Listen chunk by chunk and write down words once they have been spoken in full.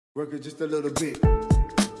Work it just a little bit.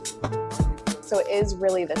 So it is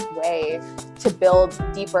really this way to build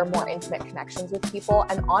deeper, more intimate connections with people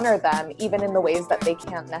and honor them even in the ways that they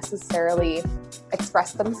can't necessarily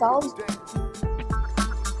express themselves.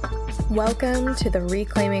 Welcome to the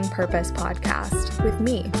Reclaiming Purpose podcast with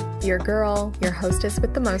me, your girl, your hostess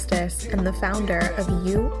with the mostest, and the founder of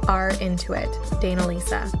You Are Into It, Dana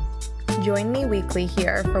Lisa. Join me weekly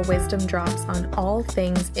here for wisdom drops on all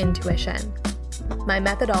things intuition. My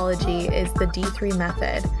methodology is the D3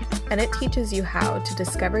 method, and it teaches you how to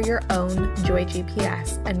discover your own Joy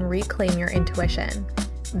GPS and reclaim your intuition,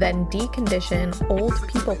 then decondition old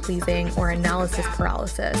people-pleasing or analysis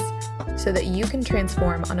paralysis so that you can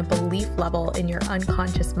transform on a belief level in your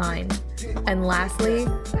unconscious mind. And lastly,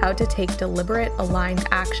 how to take deliberate, aligned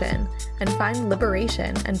action and find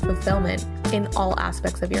liberation and fulfillment in all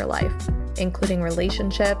aspects of your life, including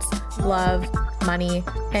relationships, love, money,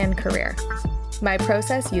 and career. My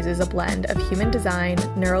process uses a blend of human design,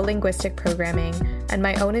 neuro-linguistic programming, and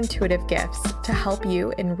my own intuitive gifts to help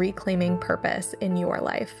you in reclaiming purpose in your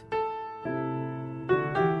life.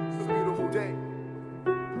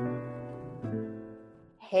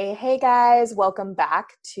 Hey guys, welcome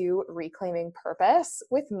back to Reclaiming Purpose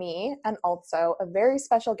with me and also a very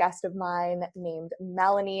special guest of mine named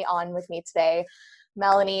Melanie on with me today.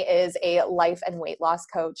 Melanie is a life and weight loss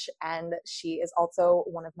coach, and she is also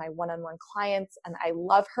one of my one-on-one clients, and I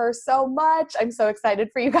love her so much. I'm so excited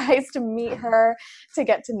for you guys to meet her, to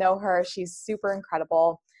get to know her. She's super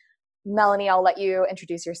incredible. Melanie, I'll let you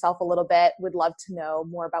introduce yourself a little bit. Would love to know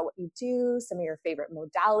more about what you do, some of your favorite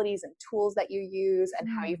modalities and tools that you use, and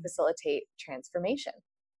how you facilitate transformation.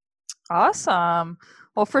 Awesome.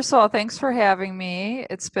 Well, first of all, thanks for having me.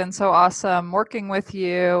 It's been so awesome working with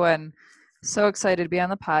you and so excited to be on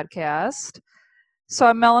the podcast. So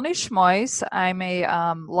I'm Melanie Schmois. I'm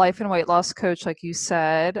a life and weight loss coach, like you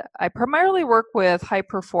said. I primarily work with high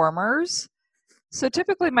performers. So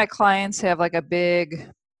typically my clients have like a big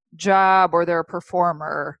job or they're a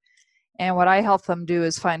performer. And what I help them do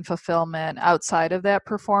is find fulfillment outside of that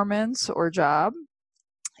performance or job.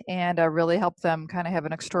 And I really help them kind of have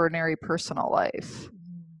an extraordinary personal life.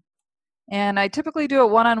 And I typically do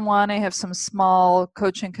it one-on-one. I have some small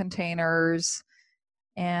coaching containers.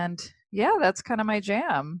 And yeah, that's kind of my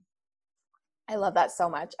jam. I love that so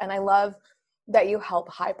much. And I love that you help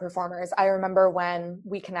high performers. I remember when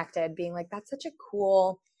we connected being like, that's such a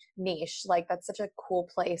cool niche. Like, that's such a cool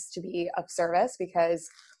place to be of service, because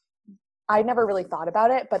I never really thought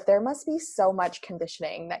about it, but there must be so much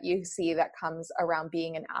conditioning that you see that comes around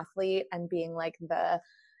being an athlete and being like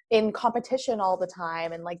in competition all the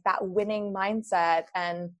time, and like that winning mindset,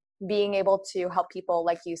 and being able to help people,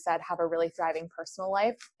 like you said, have a really thriving personal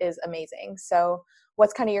life is amazing. So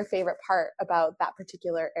what's kind of your favorite part about that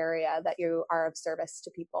particular area that you are of service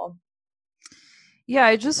to people? Yeah,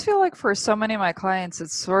 I just feel like for so many of my clients,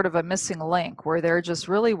 it's sort of a missing link where they're just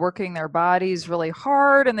really working their bodies really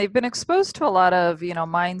hard, and they've been exposed to a lot of,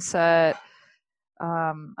 mindset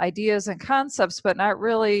ideas and concepts, but not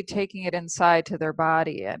really taking it inside to their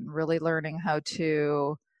body and really learning how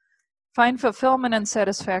to find fulfillment and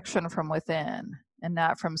satisfaction from within and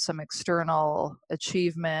not from some external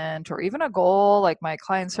achievement or even a goal. Like, my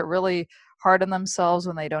clients are really hard on themselves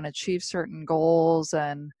when they don't achieve certain goals,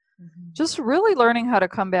 and just really learning how to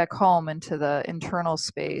come back home into the internal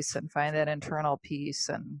space and find that internal peace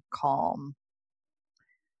and calm.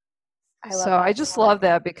 I just love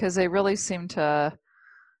that because they really seem to,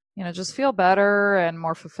 just feel better and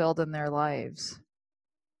more fulfilled in their lives.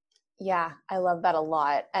 Yeah, I love that a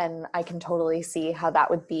lot. And I can totally see how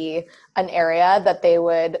that would be an area that they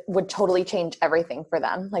would totally change everything for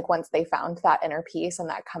them. Like, once they found that inner peace and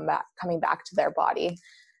that coming back to their body,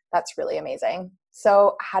 that's really amazing.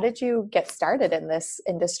 So how did you get started in this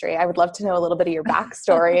industry? I would love to know a little bit of your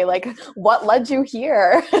backstory. Like, what led you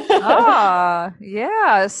here?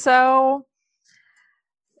 Yeah. So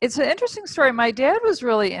it's an interesting story. My dad was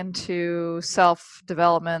really into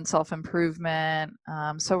self-development, self-improvement.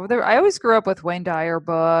 I always grew up with Wayne Dyer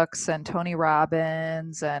books and Tony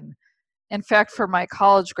Robbins. And in fact, for my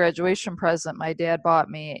college graduation present, my dad bought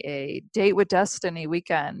me a Date with Destiny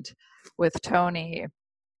weekend with Tony.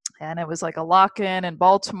 And it was like a lock-in in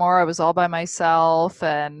Baltimore. I was all by myself.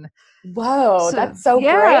 And whoa, that's so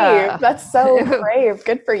brave. That's so brave.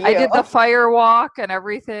 Good for you. I did the fire walk and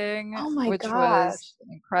everything, which was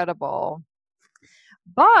incredible.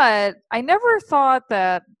 But I never thought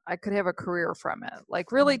that I could have a career from it.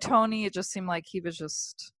 Like, really, Tony, it just seemed like he was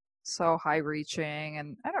just so high-reaching.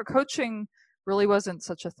 And I don't know, coaching really wasn't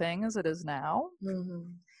such a thing as it is now. Mm-hmm.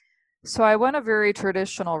 So I went a very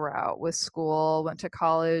traditional route with school, went to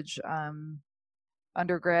college,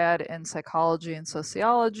 undergrad in psychology and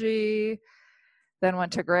sociology, then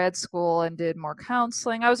went to grad school and did more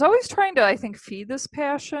counseling. I was always trying to, I think, feed this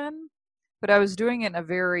passion, but I was doing it in a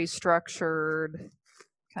very structured,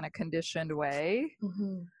 kind of conditioned way.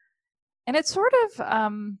 Mm-hmm. And it sort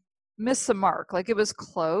of missed the mark. Like, it was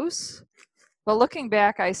close, but looking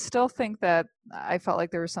back, I still think that I felt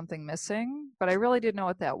like there was something missing, but I really didn't know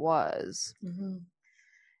what that was. Mm-hmm.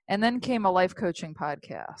 And then came a life coaching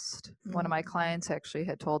podcast. Mm-hmm. One of my clients actually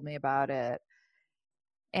had told me about it.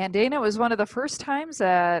 And Dana, it was one of the first times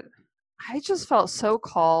that I just felt so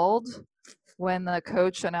called when the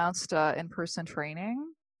coach announced in-person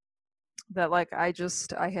training that, like, I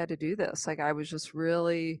had to do this. Like, I was just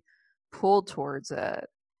really pulled towards it.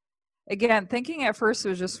 Again, thinking at first it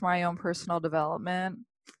was just my own personal development.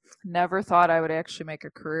 Never thought I would actually make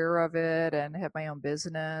a career of it and have my own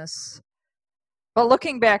business. But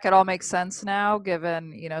looking back, it all makes sense now,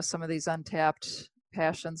 given, some of these untapped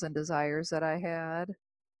passions and desires that I had.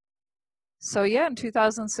 So yeah, in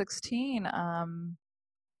 2016,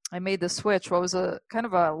 I made the switch. What was a kind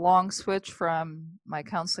of a long switch from my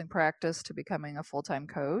counseling practice to becoming a full-time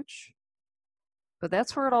coach. But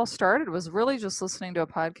that's where it all started, was really just listening to a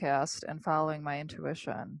podcast and following my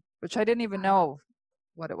intuition, which I didn't even know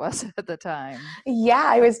what it was at the time. Yeah,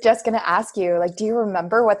 I was just going to ask you, like, do you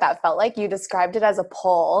remember what that felt like? You described it as a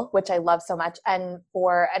pull, which I love so much. And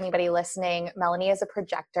for anybody listening, Melanie is a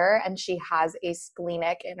projector and she has a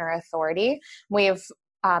splenic inner authority. We've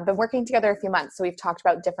been working together a few months. So we've talked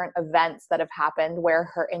about different events that have happened where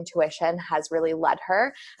her intuition has really led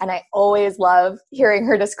her. And I always love hearing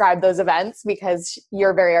her describe those events because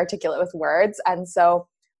you're very articulate with words. And so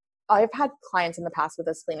I've had clients in the past with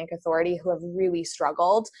a splenic authority who have really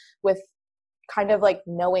struggled with kind of like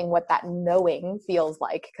knowing what that knowing feels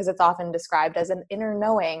like, because it's often described as an inner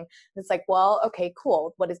knowing. It's like, well, okay,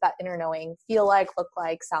 cool. What does that inner knowing feel like, look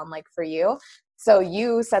like, sound like for you? So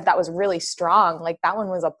you said that was really strong. Like, that one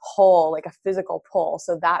was a pull, like a physical pull.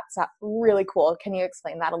 So that's really cool. Can you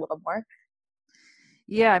explain that a little more?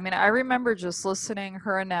 Yeah, I mean, I remember just listening,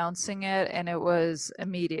 her announcing it, and it was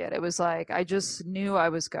immediate. It was like, I just knew I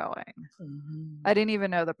was going. Mm-hmm. I didn't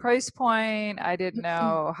even know the price point. I didn't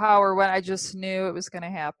know how or when. I just knew it was going to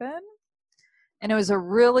happen. And it was a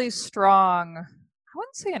really strong, I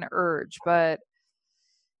wouldn't say an urge, but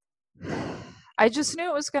I just knew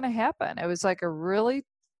it was going to happen. It was like a really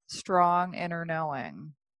strong inner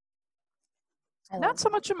knowing. Not so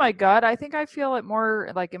much in my gut. I think I feel it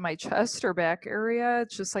more like in my chest or back area.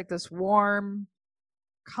 It's just like this warm,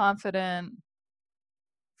 confident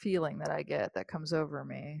feeling that I get that comes over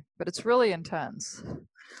me. But it's really intense.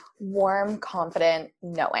 Warm, confident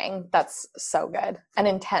knowing. That's so good. And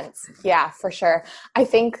intense. Yeah, for sure. I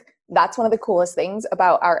think that's one of the coolest things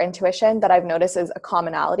about our intuition that I've noticed is a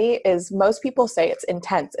commonality is most people say it's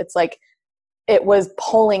intense. It's like it was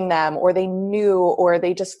pulling them, or they knew, or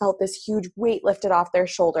they just felt this huge weight lifted off their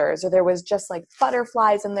shoulders, or there was just like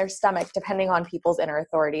butterflies in their stomach, depending on people's inner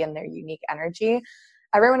authority and their unique energy.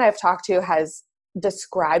 Everyone I've talked to has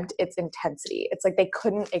described its intensity. It's like they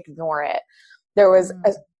couldn't ignore it. There was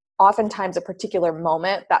oftentimes a particular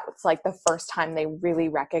moment that was like the first time they really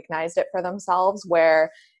recognized it for themselves,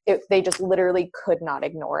 where they just literally could not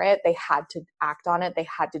ignore it. They had to act on it. They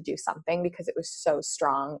had to do something because it was so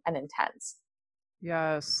strong and intense.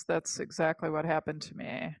 Yes, that's exactly what happened to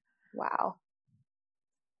me. Wow.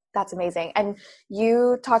 That's amazing. And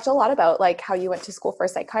you talked a lot about like how you went to school for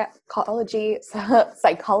psychology,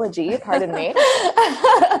 pardon me.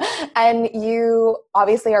 And you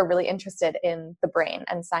obviously are really interested in the brain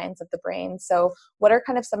and science of the brain. So what are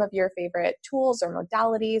kind of some of your favorite tools or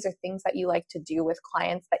modalities or things that you like to do with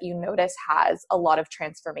clients that you notice has a lot of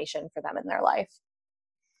transformation for them in their life?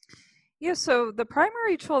 Yeah, so the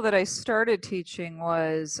primary tool that I started teaching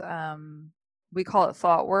was, we call it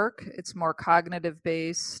thought work. It's more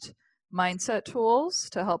cognitive-based mindset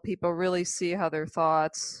tools to help people really see how their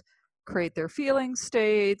thoughts create their feeling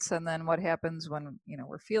states, and then what happens when,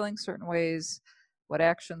 we're feeling certain ways, what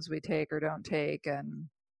actions we take or don't take, and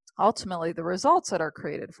ultimately the results that are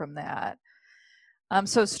created from that.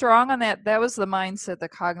 So strong on that. That was the mindset, the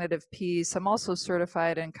cognitive piece. I'm also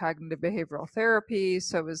certified in cognitive behavioral therapy,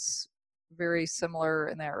 so it was very similar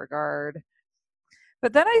in that regard.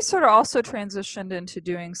 But then I sort of also transitioned into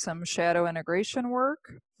doing some shadow integration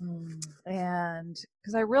work. And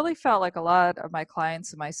because I really felt like a lot of my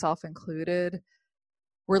clients, and myself included,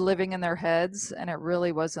 were living in their heads and it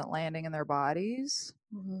really wasn't landing in their bodies.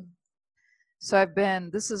 So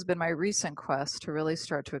this has been my recent quest to really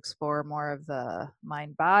start to explore more of the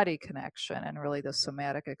mind-body connection and really the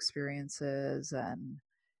somatic experiences and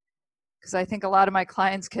because I think a lot of my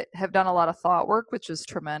clients have done a lot of thought work, which is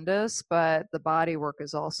tremendous, but the body work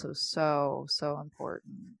is also so, so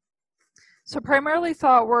important. So primarily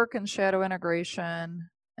thought work and shadow integration,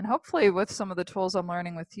 and hopefully with some of the tools I'm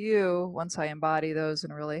learning with you, once I embody those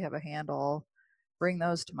and really have a handle, bring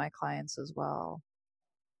those to my clients as well.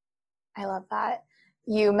 I love that.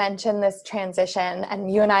 You mentioned this transition,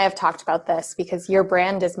 and you and I have talked about this because your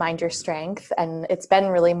brand is Mind Your Strength, and it's been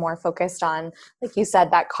really more focused on, like you said,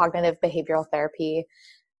 that cognitive behavioral therapy.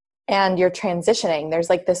 And you're transitioning. There's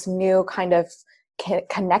like this new kind of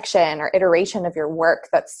connection or iteration of your work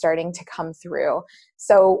that's starting to come through.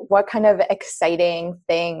 So what kind of exciting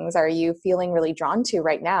things are you feeling really drawn to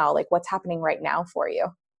right now? Like what's happening right now for you?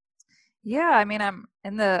 Yeah, I mean, I'm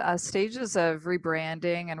in the stages of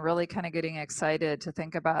rebranding and really kind of getting excited to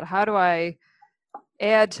think about how do I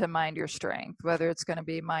add to Mind Your Strength, whether it's going to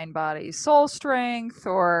be mind, body, soul strength,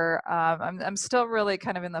 or I'm still really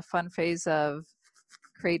kind of in the fun phase of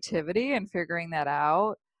creativity and figuring that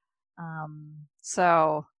out.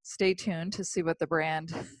 So stay tuned to see what the brand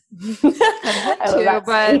comes into.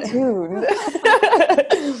 But stay tuned.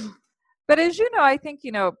 But as you know, I think,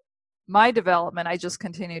 my development, I just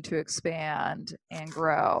continue to expand and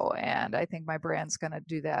grow. And I think my brand's going to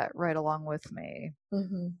do that right along with me.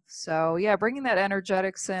 Mm-hmm. So yeah, bringing that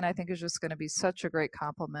energetics in, I think is just going to be such a great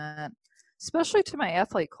compliment, especially to my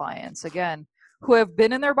athlete clients, again, who have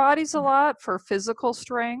been in their bodies a lot for physical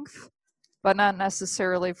strength, but not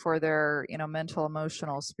necessarily for their, mental,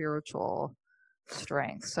 emotional, spiritual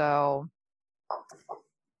strength. So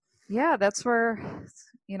yeah, that's where,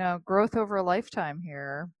 growth over a lifetime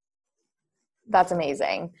here. That's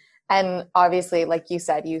amazing. And obviously, like you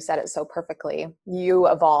said it so perfectly. You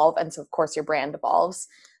evolve, and so of course your brand evolves.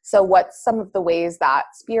 So what's some of the ways that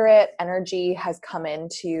spirit energy has come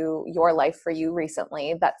into your life for you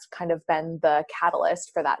recently that's kind of been the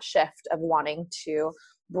catalyst for that shift of wanting to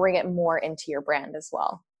bring it more into your brand as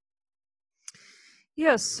well?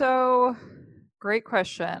 Yeah, so great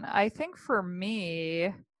question. I think for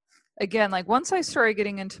me, again, like once I started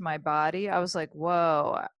getting into my body, I was like,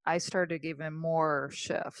 whoa, I started giving more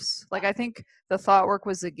shifts. Like I think the thought work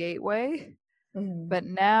was a gateway, but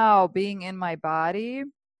now being in my body,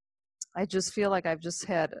 I just feel like I've just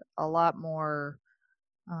had a lot more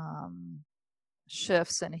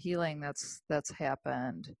shifts and healing that's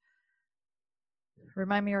happened.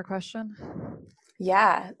 Remind me your question.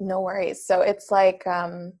 Yeah, no worries. So it's like,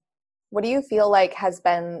 what do you feel like has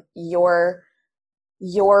been your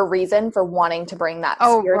reason for wanting to bring that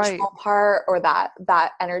spiritual part or that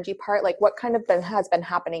energy part? Like what kind of has been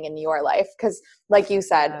happening in your life? Because like you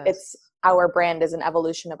said, it's our brand is an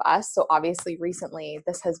evolution of us. So obviously recently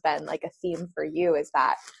this has been like a theme for you, is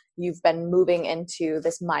that you've been moving into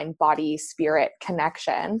this mind, body, spirit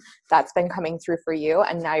connection that's been coming through for you.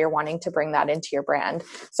 And now you're wanting to bring that into your brand.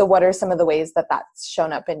 So what are some of the ways that that's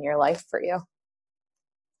shown up in your life for you?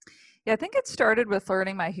 Yeah, I think it started with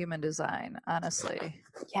learning my human design, honestly.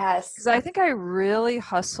 Yes. Because I think I really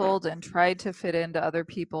hustled and tried to fit into other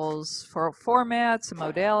people's formats and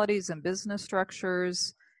modalities and business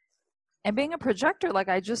structures. And being a projector, like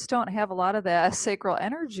I just don't have a lot of that sacral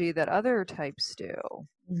energy that other types do.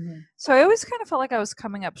 Mm-hmm. So I always kind of felt like I was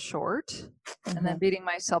coming up short and then beating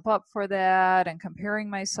myself up for that and comparing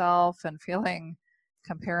myself and feeling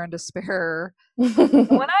compare and despair.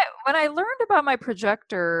 When I learned about my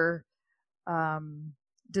projector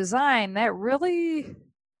design, that really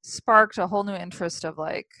sparked a whole new interest of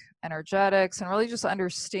like energetics and really just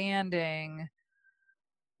understanding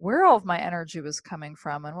where all of my energy was coming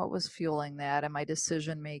from and what was fueling that and my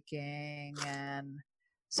decision making. And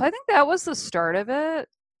so I think that was the start of it.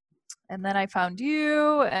 And then I found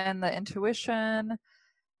you and the intuition.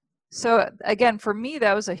 So again, for me,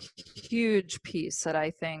 that was a huge piece that I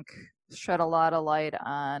think shed a lot of light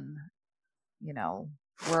on,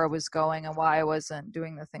 where I was going and why I wasn't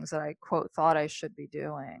doing the things that I, quote, thought I should be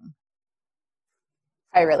doing.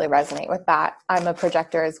 I really resonate with that. I'm a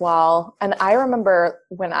projector as well. And I remember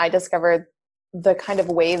when I discovered the kind of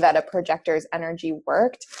way that a projector's energy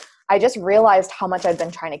worked, I just realized how much I'd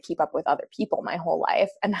been trying to keep up with other people my whole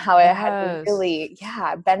life and how it had really,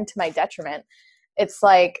 been to my detriment. It's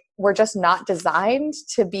like we're just not designed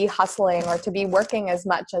to be hustling or to be working as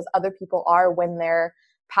much as other people are when they're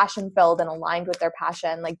passion-filled and aligned with their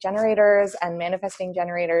passion. Like generators and manifesting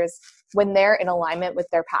generators, when they're in alignment with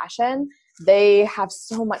their passion, they have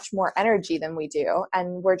so much more energy than we do.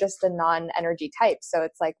 And we're just a non-energy type. So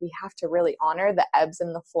it's like we have to really honor the ebbs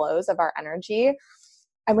and the flows of our energy.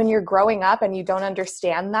 And when you're growing up and you don't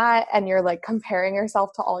understand that and you're like comparing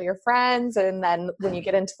yourself to all your friends, and then when you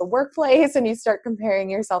get into the workplace and you start comparing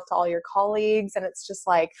yourself to all your colleagues, and it's just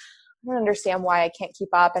like, don't understand why I can't keep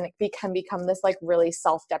up. And it can become this like really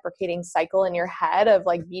self-deprecating cycle in your head of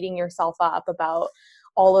like beating yourself up about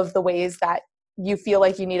all of the ways that you feel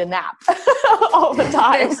like you need a nap all the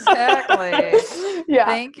time. Exactly. Yeah.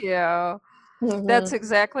 Thank you. That's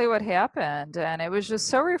exactly what happened. And it was just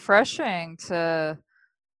so refreshing to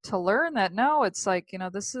learn that, no, it's like,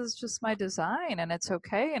 this is just my design and it's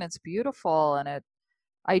okay and it's beautiful. And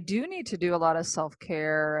I do need to do a lot of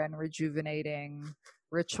self-care and rejuvenating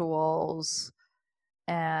rituals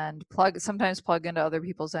and sometimes plug into other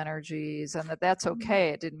people's energies, and that's okay.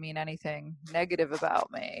 It didn't mean anything negative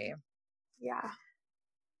about me. Yeah.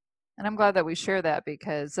 And I'm glad that we share that,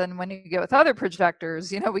 because then when you get with other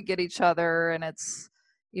projectors, we get each other and it's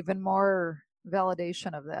even more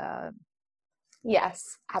validation of that.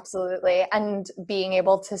 Yes, absolutely. And being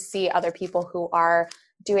able to see other people who are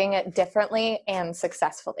doing it differently and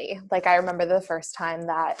successfully. Like I remember the first time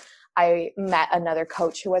that I met another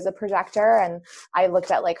coach who was a projector, and I looked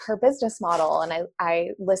at like her business model, and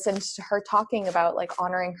I listened to her talking about like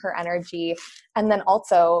honoring her energy. And then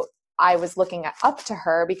also I was looking up to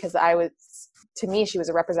her because to me, she was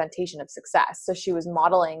a representation of success. So she was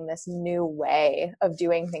modeling this new way of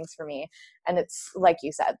doing things for me. And it's like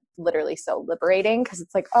you said, literally so liberating, because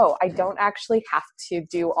it's like, oh, I don't actually have to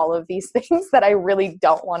do all of these things that I really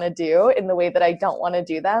don't want to do in the way that I don't want to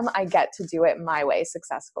do them. I get to do it my way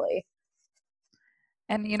successfully.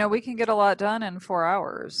 And, we can get a lot done in 4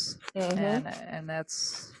 hours, Mm-hmm. and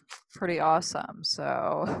that's pretty awesome.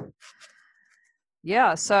 So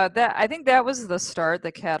yeah, so I think that was the start,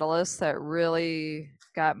 the catalyst that really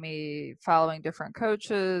got me following different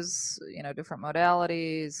coaches, different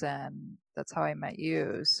modalities, and that's how I met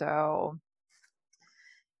you. So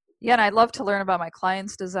yeah, and I'd love to learn about my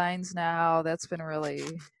clients' designs now. That's been really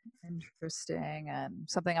interesting and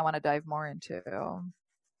something I want to dive more into.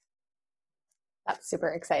 That's super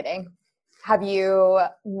exciting. Have you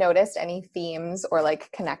noticed any themes or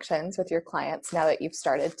like connections with your clients now that you've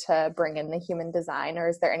started to bring in the human design? Or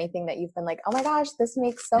is there anything that you've been like, oh my gosh, this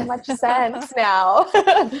makes so much sense now?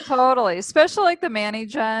 Totally. Especially like the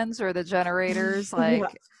Mani-Gens or the generators, like,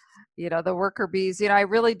 the worker bees. I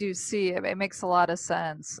really do see it. It makes a lot of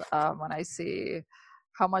sense when I see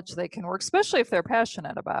how much they can work, especially if they're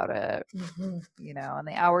passionate about it, and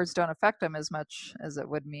the hours don't affect them as much as it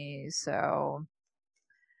would me. So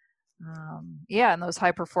yeah, and those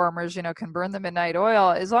high performers, can burn the midnight oil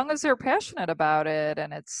as long as they're passionate about it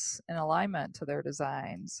and it's in alignment to their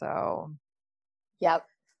design. So yep,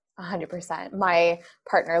 100%. My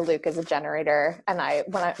partner Luke is a generator, and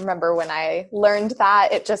when I learned that,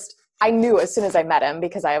 I knew as soon as I met him,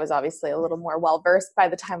 because I was obviously a little more well versed by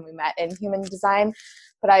the time we met in human design.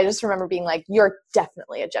 But I just remember being like, you're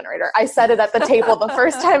definitely a generator. I said it at the table the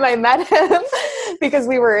first time I met him, because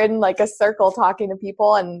we were in like a circle talking to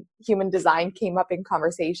people, and human design came up in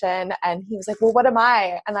conversation, and he was like, well, what am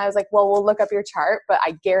I? And I was like, well, we'll look up your chart, but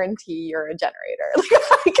I guarantee you're a generator. Like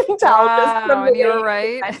I can tell just from the way you're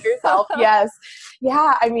right. you present yourself. Yes.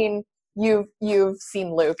 Yeah. I mean, you've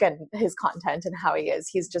seen Luke and his content and how he is.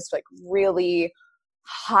 He's just like really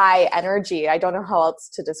high energy. I don't know how else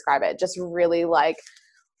to describe it. Just really like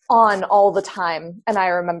on all the time. And I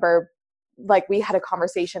remember like we had a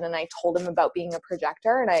conversation, and I told him about being a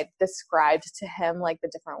projector, and I described to him like the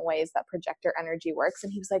different ways that projector energy works.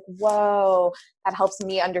 And he was like, whoa, that helps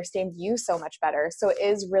me understand you so much better. So it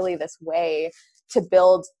is really this way to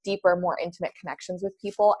build deeper, more intimate connections with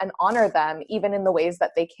people and honor them even in the ways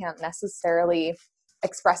that they can't necessarily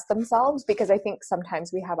express themselves, because I think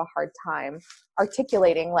sometimes we have a hard time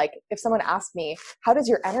articulating, like if someone asked me, how does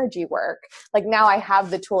your energy work? Like now I have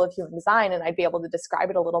the tool of human design and I'd be able to describe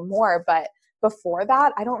it a little more. But before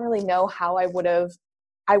that, I don't really know how I would have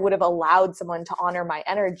allowed someone to honor my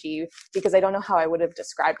energy, because I don't know how I would have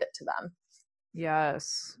described it to them.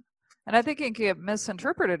 Yes. And I think it can get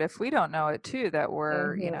misinterpreted if we don't know it too, that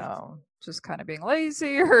we're, just kind of being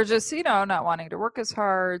lazy or just, not wanting to work as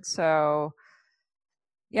hard. So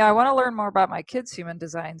yeah, I want to learn more about my kids' human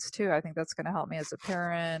designs too. I think that's going to help me as a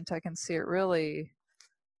parent. I can see it really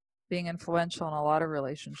being influential in a lot of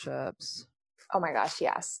relationships. Oh my gosh,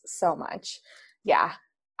 yes, so much. Yeah,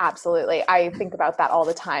 absolutely. I think about that all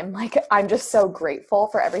the time. Like, I'm just so grateful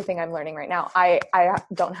for everything I'm learning right now. I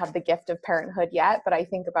don't have the gift of parenthood yet, but I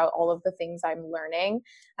think about all of the things I'm learning,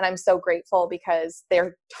 and I'm so grateful because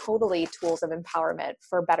they're totally tools of empowerment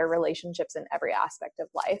for better relationships in every aspect of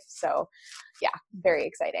life. So yeah, very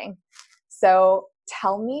exciting. So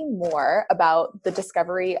tell me more about the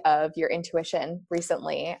discovery of your intuition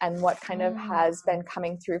recently and what kind of has been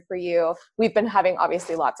coming through for you. We've been having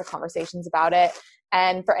obviously lots of conversations about it,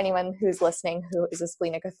 And for anyone who's listening who is a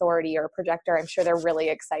splenic authority or a projector, I'm sure they're really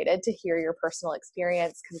excited to hear your personal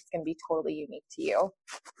experience because it's going to be totally unique to you.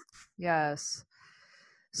 Yes.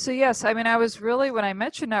 So yes, I mean, I was really, when I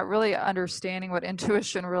met you, not really understanding what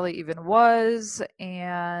intuition really even was.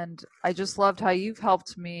 And I just loved how you've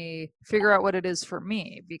helped me figure out what it is for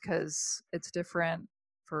me, because it's different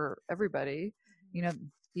for everybody, you know,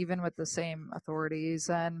 even with the same authorities.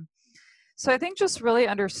 And so I think just really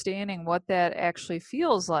understanding what that actually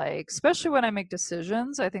feels like, especially when I make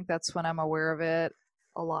decisions, I think that's when I'm aware of it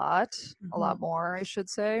a lot more, I should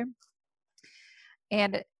say.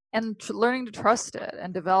 And learning to trust it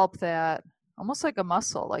and develop that almost like a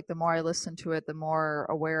muscle. Like the more I listen to it, the more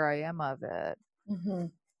aware I am of it. Mm-hmm.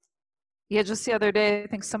 Yeah, just the other day, I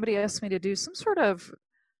think somebody asked me to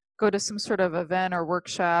go to some sort of event or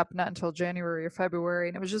workshop, not until January or February.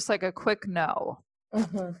 And it was just like a quick no.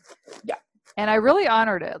 Mm-hmm. Yeah. And I really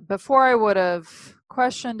honored it. Before I would have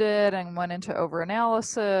questioned it and went into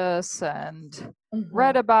overanalysis and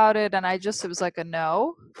read about it. And it was like a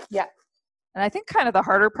no. Yeah. And I think kind of the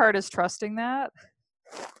harder part is trusting that.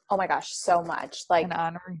 Oh my gosh, so much. Like, and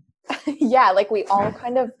honoring. Yeah, like we all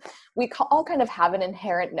kind of have an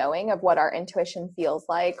inherent knowing of what our intuition feels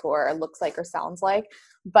like or looks like or sounds like,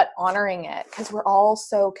 but honoring it, because we're all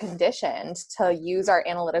so conditioned to use our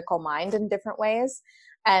analytical mind in different ways.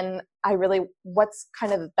 And what's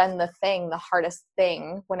kind of been the hardest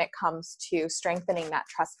thing when it comes to strengthening that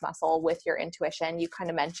trust muscle with your intuition, you kind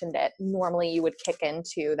of mentioned it. Normally you would kick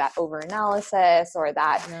into that overanalysis or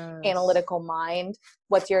that analytical mind.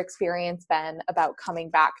 What's your experience been about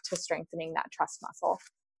coming back to strengthening that trust muscle?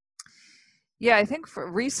 Yeah, I think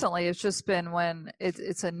recently it's just been when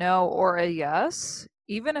it's a no or a yes,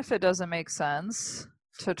 even if it doesn't make sense,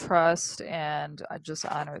 to trust and just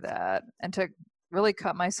honor that, and to really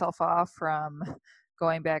cut myself off from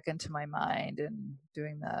going back into my mind and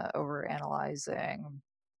doing the over analyzing.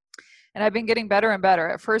 And I've been getting better and better.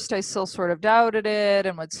 At first I still sort of doubted it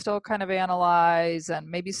and would still kind of analyze and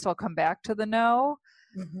maybe still come back to the no.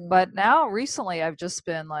 But now recently I've just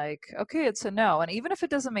been like, okay, it's a no. And even if it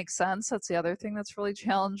doesn't make sense, that's the other thing that's really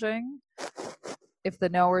challenging. If the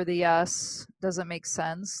no or the yes doesn't make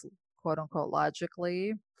sense, quote unquote,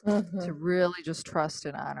 logically, to really just trust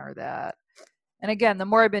and honor that. And again, the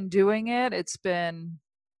more I've been doing it, it's been,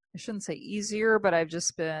 I shouldn't say easier, but I've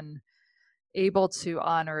just been able to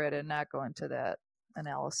honor it and not go into that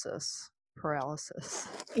paralysis.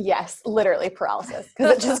 Yes, literally paralysis,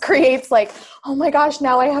 because it just creates like, oh my gosh,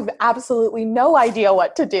 now I have absolutely no idea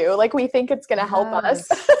what to do. Like we think it's going to help us.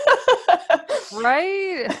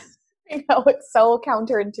 Right? It's so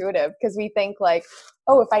counterintuitive because we think like,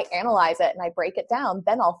 oh, if I analyze it and I break it down,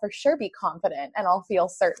 then I'll for sure be confident and I'll feel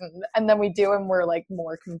certain. And then we do, and we're like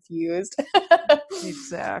more confused.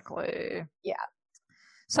 Exactly. Yeah.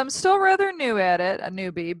 So I'm still rather new at it, a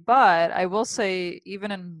newbie, but I will say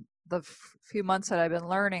even in the few months that I've been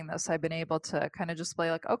learning this, I've been able to kind of just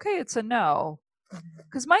play like, okay, it's a no.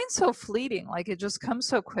 Because mine's so fleeting. Like it just comes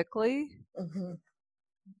so quickly.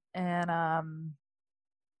 And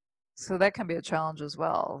so that can be a challenge as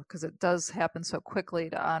well, because it does happen so quickly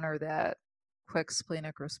to honor that quick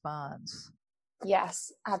splenic response.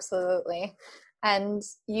 Yes, absolutely. And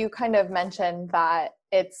you kind of mentioned that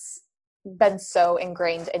it's been so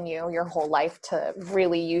ingrained in you your whole life to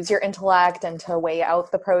really use your intellect and to weigh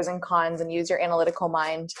out the pros and cons and use your analytical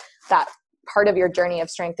mind. That part of your journey of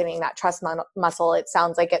strengthening that trust muscle, it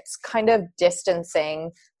sounds like it's kind of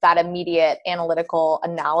distancing that immediate analytical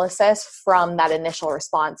analysis from that initial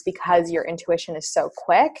response, because your intuition is so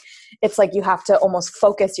quick. It's like you have to almost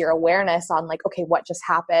focus your awareness on like, okay, what just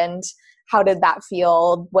happened? How did that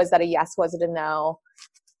feel? Was that a yes? Was it a no?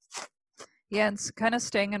 Yeah, and it's kind of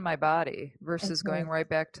staying in my body versus going right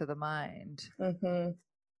back to the mind.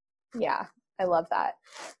 Yeah, I love that.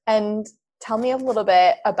 And tell me a little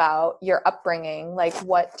bit about your upbringing. Like,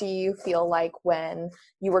 what do you feel like when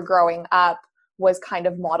you were growing up was kind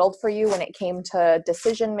of modeled for you when it came to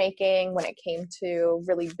decision making, when it came to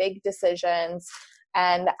really big decisions?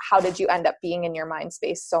 And how did you end up being in your mind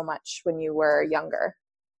space so much when you were younger?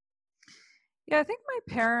 Yeah, I think my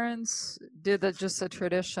parents did just a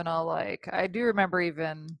traditional, like, I do remember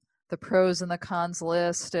even the pros and the cons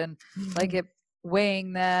list and like it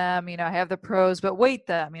weighing them, I have the pros, but weight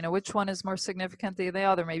them, which one is more significant than the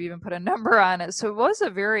other, maybe even put a number on it. So it was a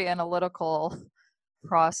very analytical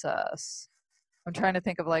process. I'm trying to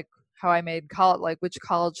think of like how I made like which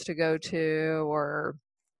college to go to or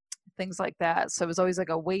things like that. So it was always like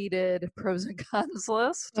a weighted pros and cons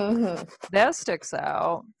list. That sticks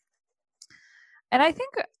out. And I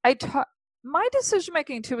think my decision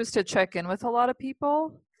making too was to check in with a lot of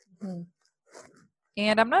people.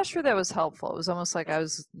 And I'm not sure that was helpful. It was almost like I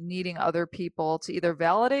was needing other people to either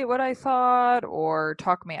validate what I thought or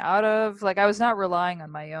talk me out of, like I was not relying on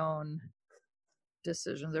my own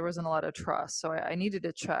decisions. There wasn't a lot of trust. So I needed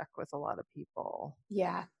to check with a lot of people.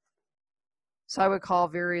 Yeah. So I would call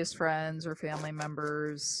various friends or family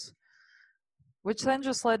members, which then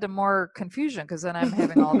just led to more confusion because then I'm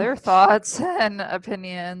having all their thoughts and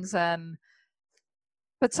opinions.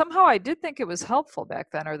 But somehow I did think it was helpful back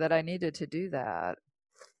then, or that I needed to do that.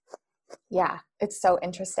 Yeah, it's so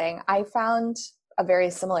interesting. I found a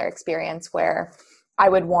very similar experience where I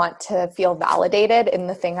would want to feel validated in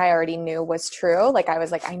the thing I already knew was true. Like I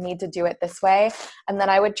was like, I need to do it this way. And then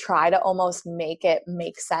I would try to almost make it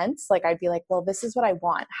make sense. Like I'd be like, well, this is what I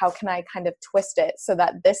want. How can I kind of twist it so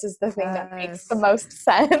that this is the thing that makes the most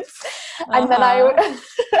sense? And then I would,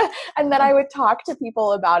 and then I would talk to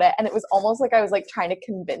people about it. And it was almost like I was like trying to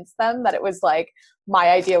convince them that it was like my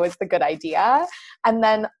idea was the good idea. And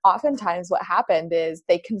then oftentimes what happened is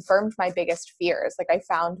they confirmed my biggest fears. Like I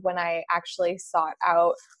found when I actually sought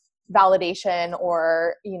out validation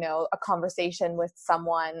or, you know, a conversation with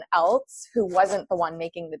someone else who wasn't the one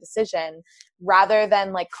making the decision, rather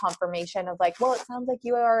than like confirmation of like, well, it sounds like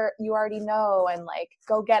you already know, and like,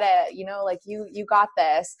 go get it, you know, like you got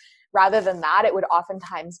this. Rather than that, it would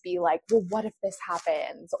oftentimes be like, well, what if this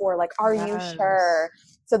happens? Or like, are you sure?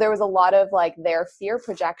 So there was a lot of like their fear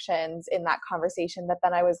projections in that conversation that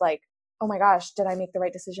then I was like, oh my gosh, did I make the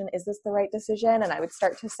right decision? Is this the right decision? And I would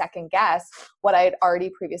start to second guess what I had already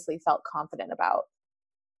previously felt confident about.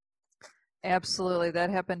 Absolutely. That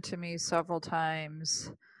happened to me several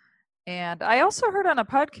times. And I also heard on a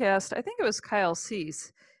podcast, I think it was Kyle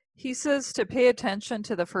Cease, he says to pay attention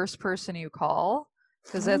to the first person you call,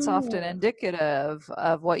 because that's often indicative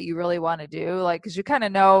of what you really want to do. Like, because you kind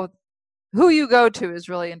of know who you go to is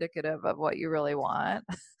really indicative of what you really want.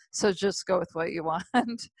 So just go with what you want.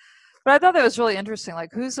 But I thought that was really interesting. Like,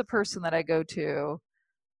 who's the person that I go to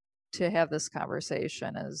have this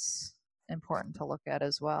conversation is important to look at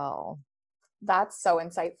as well. That's so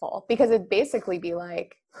insightful, because it'd basically be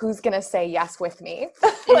like, who's going to say yes with me?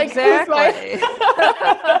 Like, exactly.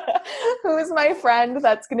 Who's my friend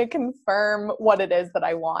that's going to confirm what it is that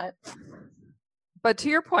I want? But to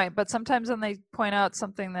your point, but sometimes when they point out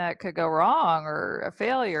something that could go wrong or a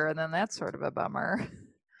failure, and then that's sort of a bummer.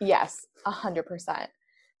 Yes, 100%.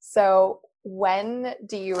 So when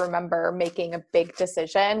do you remember making a big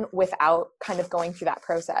decision without kind of going through that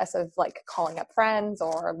process of like calling up friends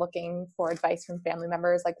or looking for advice from family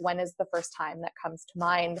members? Like, when is the first time that comes to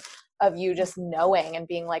mind of you just knowing and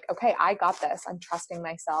being like, okay, I got this. I'm trusting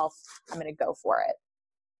myself. I'm going to go for it.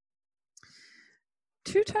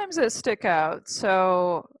 2 times that stick out.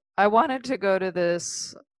 So I wanted to go to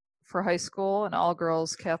this for high school, an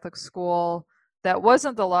all-girls Catholic school. That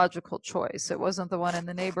wasn't the logical choice. It wasn't the one in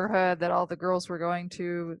the neighborhood that all the girls were going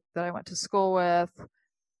to, that I went to school with.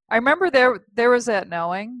 I remember there was that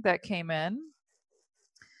knowing that came in.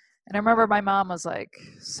 And I remember my mom was like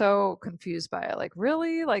so confused by it. Like,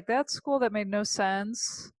 really? Like, that school that made no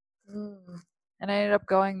sense? And I ended up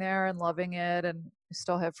going there and loving it, and I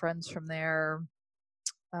still have friends from there.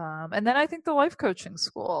 And then I think the life coaching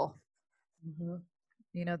school,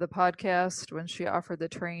 you know, the podcast when she offered the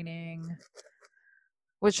training,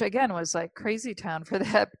 which again was like crazy town for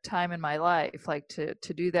that time in my life. Like to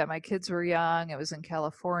do that. My kids were young. It was in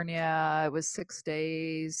California. It was 6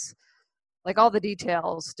 days. Like, all the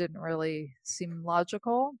details didn't really seem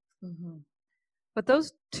logical. But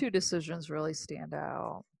those 2 decisions really stand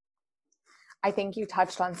out. I think you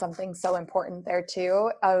touched on something so important there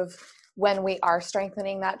too, of when we are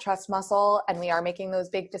strengthening that trust muscle and we are making those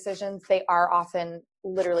big decisions, they are often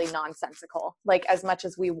literally nonsensical. Like, as much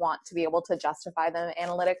as we want to be able to justify them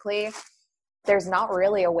analytically, there's not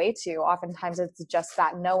really a way to. Oftentimes it's just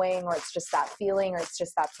that knowing, or it's just that feeling, or it's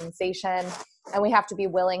just that sensation. And we have to be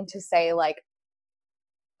willing to say like,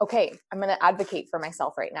 okay, I'm going to advocate for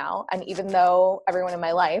myself right now. And even though everyone in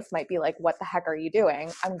my life might be like, what the heck are you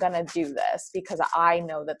doing? I'm going to do this because I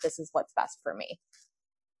know that this is what's best for me.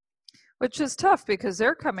 Which is tough because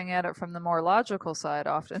they're coming at it from the more logical side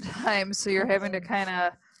oftentimes. So you're having to kind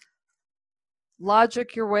of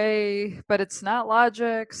logic your way, but it's not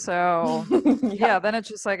logic. So yeah, then it's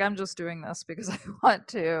just like, I'm just doing this because I want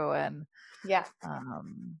to. And yeah,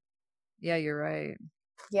 you're right.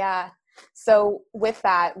 Yeah. So with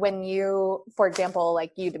that, when you, for example,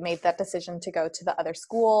 like you'd made that decision to go to the other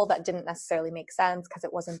school that didn't necessarily make sense because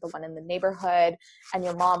it wasn't the one in the neighborhood, and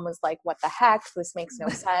your mom was like, what the heck? This makes no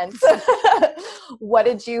sense. What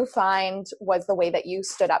did you find was the way that you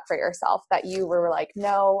stood up for yourself, that you were like,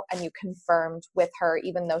 no, and you confirmed with her,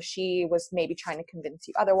 even though she was maybe trying to convince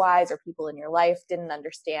you otherwise, or people in your life didn't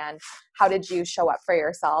understand? How did you show up for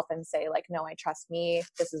yourself and say like, no, I trust me.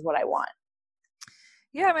 This is what I want?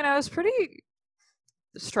 Yeah, I mean, I was pretty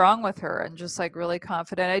strong with her and just like really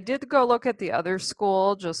confident. I did go look at the other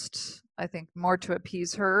school, just I think more to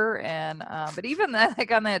appease her. And but even then,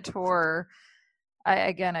 like on that tour,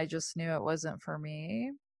 I just knew it wasn't for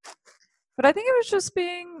me. But I think it was just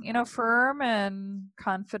being, firm and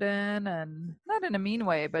confident, and not in a mean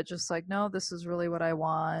way, but just like, no, this is really what I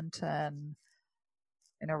want. And,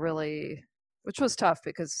 really, which was tough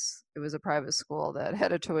because it was a private school that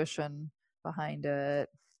had a tuition behind it.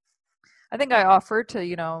 I think I offered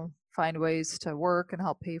to, find ways to work and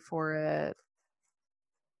help pay for it.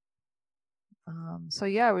 So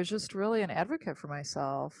yeah, I was just really an advocate for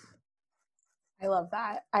myself. I love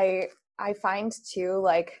that. I find too,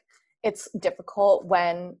 like, it's difficult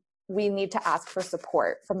when we need to ask for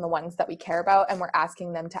support from the ones that we care about, and we're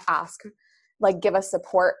asking them to give us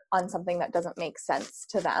support on something that doesn't make sense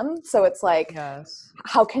to them. So it's like, yes.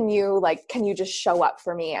 How can you just show up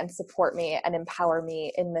for me and support me and empower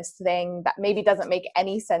me in this thing that maybe doesn't make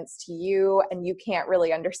any sense to you, and you can't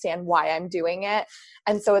really understand why I'm doing it?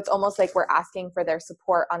 And so it's almost like we're asking for their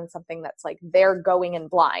support on something that's like they're going in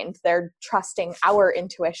blind. They're trusting our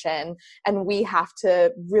intuition, and we have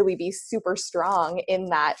to really be super strong in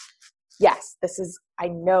that. Yes, I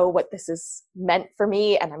know what this is meant for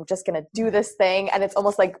me, and I'm just going to do this thing. And it's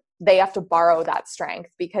almost like they have to borrow that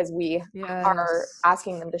strength because we are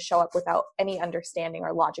asking them to show up without any understanding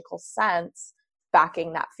or logical sense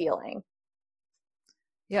backing that feeling.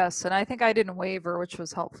 Yes, and I think I didn't waver, which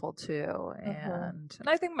was helpful too. And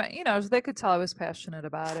I think they could tell I was passionate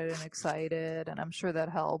about it and excited, and I'm sure that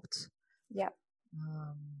helped. Yep.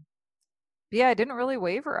 Yeah, I didn't really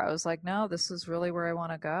waver. I was like, no, this is really where I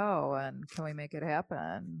want to go, and can we make it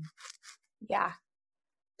happen? Yeah,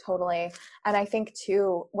 totally. And I think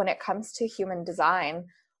too, when it comes to human design,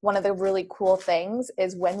 one of the really cool things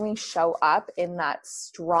is when we show up in that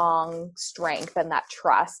strong strength and that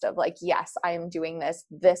trust of like, yes, I am doing this.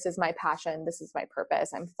 This is my passion. This is my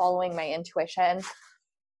purpose. I'm following my intuition.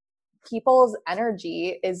 People's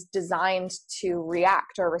energy is designed to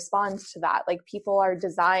react or respond to that. Like, people are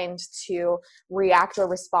designed to react or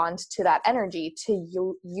respond to that energy, to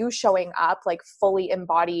you showing up like fully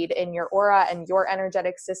embodied in your aura and your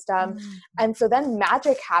energetic system. And so then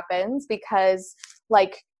magic happens because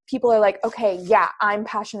like people are like, okay, yeah, I'm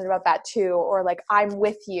passionate about that too, or like, I'm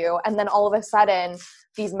with you. And then all of a sudden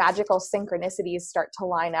these magical synchronicities start to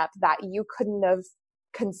line up that you couldn't have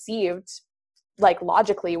conceived like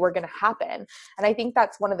logically were going to happen. And I think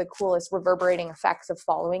that's one of the coolest reverberating effects of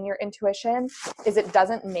following your intuition, is it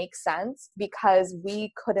doesn't make sense because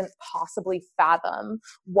we couldn't possibly fathom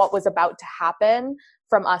what was about to happen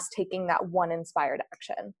from us taking that one inspired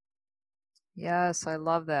action. Yes, I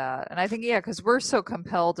love that. And I think, yeah, because we're so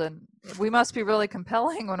compelled, and we must be really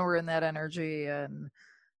compelling when we're in that energy, and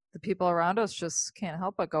the people around us just can't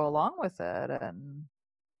help but go along with it. And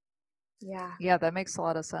yeah, that makes a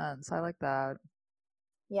lot of sense. I like that.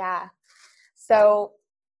 Yeah. So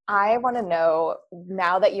I want to know,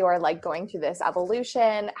 now that you are like going through this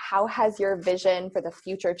evolution, how has your vision for the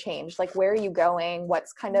future changed? Like, where are you going?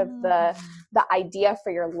 What's kind of the idea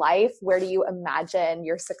for your life? Where do you imagine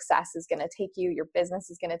your success is going to take you? Your business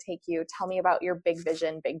is going to take you? Tell me about your big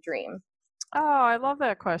vision, big dream. Oh, I love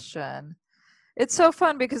that question. It's so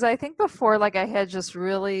fun because I think before, like, I had just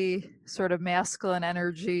really sort of masculine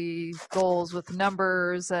energy goals with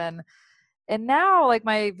numbers, and now like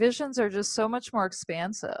my visions are just so much more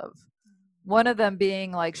expansive. One of them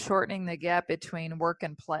being like shortening the gap between work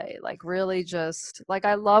and play, like really just like,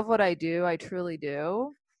 I love what I do. I truly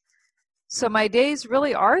do. So my days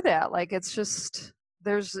really are that, like, it's just,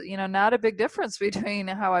 there's, not a big difference between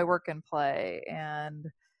how I work and play. And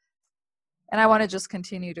I want to just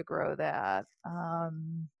continue to grow that.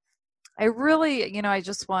 I really, I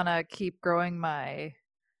just want to keep growing my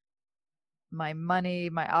money,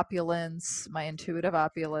 my opulence, my intuitive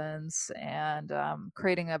opulence, and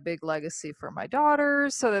creating a big legacy for my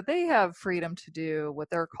daughters so that they have freedom to do what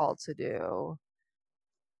they're called to do.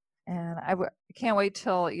 And I can't wait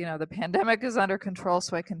till, the pandemic is under control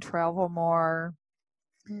so I can travel more.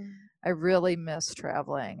 I really miss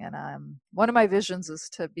traveling. And one of my visions is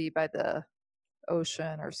to be by the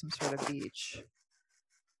ocean or some sort of beach.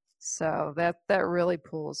 So that really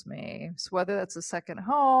pulls me. So whether that's a second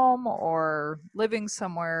home or living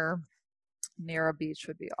somewhere near a beach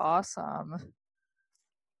would be awesome.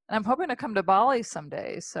 And I'm hoping to come to Bali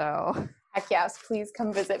someday. So heck yes, please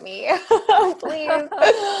come visit me. Please.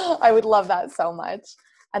 I would love that so much.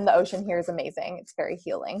 And the ocean here is amazing. It's very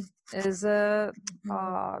healing. Is it?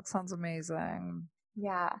 Oh, it sounds amazing.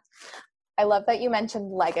 Yeah. I love that you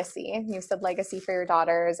mentioned legacy. You said legacy for your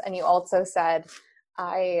daughters, and you also said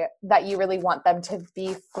that you really want them to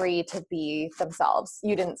be free to be themselves.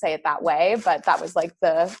 You didn't say it that way, but that was like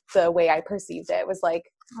the way I perceived it. It was like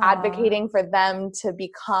advocating for them to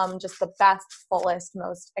become just the best, fullest,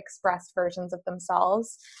 most expressed versions of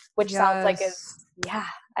themselves, which sounds like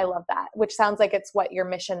I love that. Which sounds like it's what your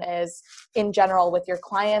mission is in general with your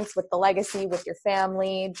clients, with the legacy, with your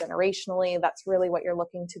family, generationally. That's really what you're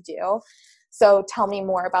looking to do. So tell me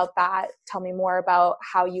more about that. Tell me more about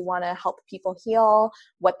how you want to help people heal,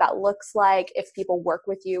 what that looks like. If people work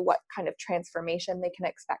with you, what kind of transformation they can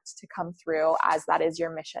expect to come through, as that is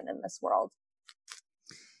your mission in this world.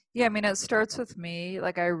 Yeah, I mean, it starts with me.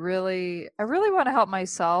 Like, I really want to help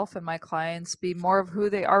myself and my clients be more of who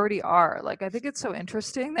they already are. Like, I think it's so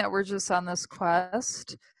interesting that we're just on this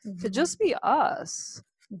quest to just be us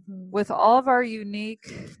with all of our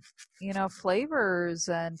unique, flavors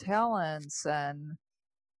and talents. And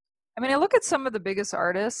I mean, I look at some of the biggest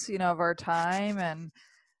artists, of our time, and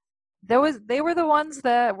they were the ones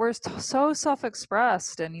that were so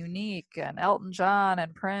self-expressed and unique, and Elton John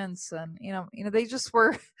and Prince, and they just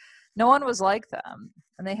were, no one was like them,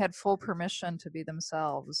 and they had full permission to be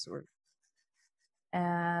themselves.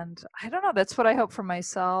 And I don't know, that's what I hope for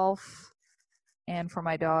myself and for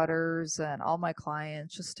my daughters and all my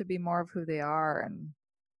clients, just to be more of who they are and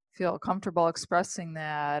feel comfortable expressing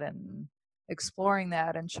that and exploring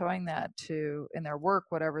that and showing that in their work,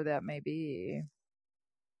 whatever that may be.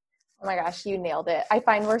 Oh my gosh, you nailed it. I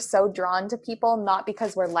find we're so drawn to people, not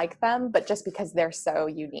because we're like them, but just because they're so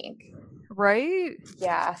unique. Right?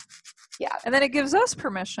 Yeah. Yeah. And then it gives us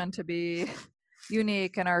permission to be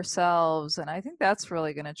unique in ourselves. And I think that's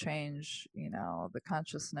really going to change, the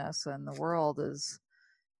consciousness and the world, is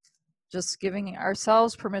just giving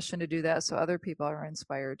ourselves permission to do that so other people are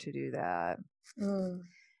inspired to do that.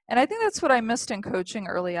 And I think that's what I missed in coaching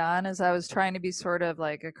early on, is I was trying to be sort of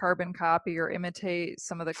like a carbon copy or imitate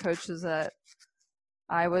some of the coaches that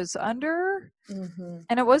I was under.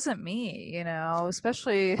 And it wasn't me,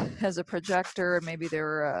 especially as a projector. Maybe they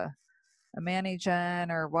were a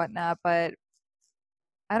Manny-Gen or whatnot, but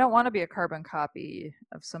I don't want to be a carbon copy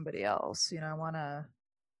of somebody else. I want to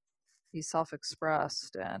be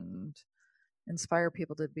self-expressed and inspire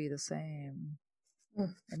people to be the same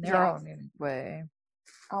in their own way.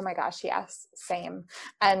 Oh my gosh, yes, same.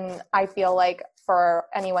 And I feel like for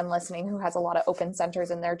anyone listening who has a lot of open centers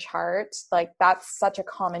in their chart, like that's such a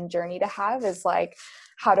common journey to have, is like,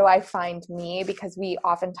 how do I find me? Because we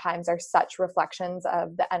oftentimes are such reflections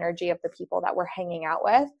of the energy of the people that we're hanging out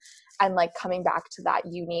with, and like coming back to that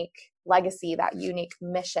unique legacy, that unique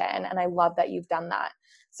mission. And I love that you've done that.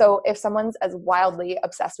 So if someone's as wildly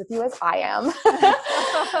obsessed with you as I am,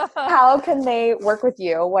 how can they work with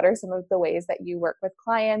you? What are some of the ways that you work with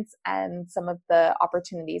clients and some of the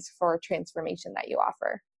opportunities for transformation that you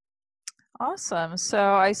offer? Awesome.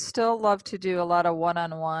 So I still love to do a lot of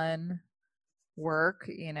one-on-one work,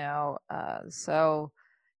 so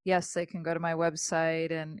yes, they can go to my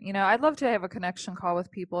website, and, I'd love to have a connection call with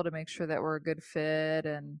people to make sure that we're a good fit.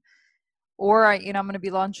 Or I'm going to be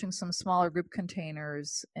launching some smaller group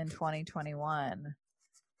containers in 2021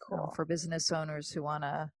 for business owners who want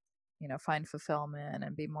to, find fulfillment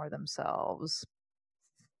and be more themselves.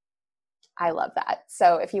 I love that.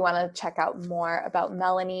 So if you want to check out more about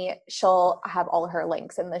Melanie, she'll have all her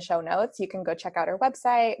links in the show notes. You can go check out her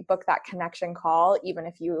website, book that connection call. Even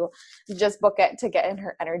if you just book it to get in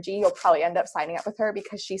her energy, you'll probably end up signing up with her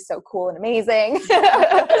because she's so cool and amazing.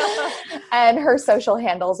 And her social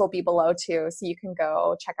handles will be below too, so you can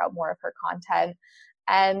go check out more of her content.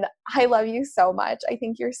 And I love you so much. I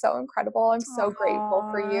think you're so incredible. I'm so grateful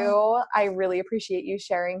for you. I really appreciate you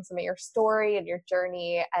sharing some of your story and your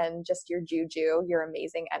journey and just your juju, your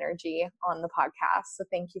amazing energy on the podcast. So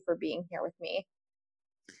thank you for being here with me.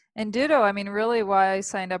 And ditto, I mean, really why I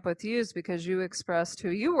signed up with you is because you expressed who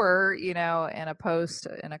you were, in a post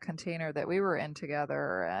in a container that we were in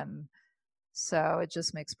together. And so it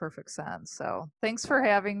just makes perfect sense. So thanks for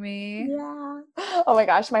having me. Yeah. Oh my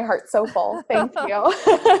gosh, my heart's so full. Thank you.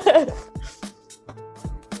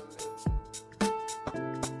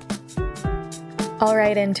 All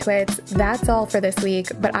right, Intuits, that's all for this week,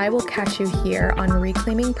 but I will catch you here on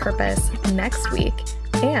Reclaiming Purpose next week.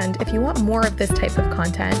 And if you want more of this type of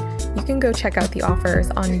content, you can go check out the offers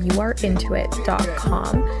on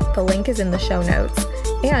youareintoit.com. The link is in the show notes.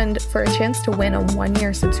 And for a chance to win a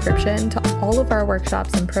 1-year subscription to all of our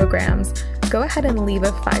workshops and programs, go ahead and leave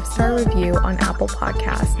a 5-star review on Apple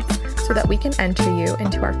Podcasts so that we can enter you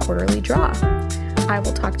into our quarterly draw. I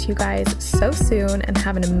will talk to you guys so soon, and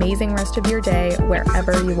have an amazing rest of your day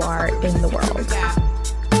wherever you are in the world.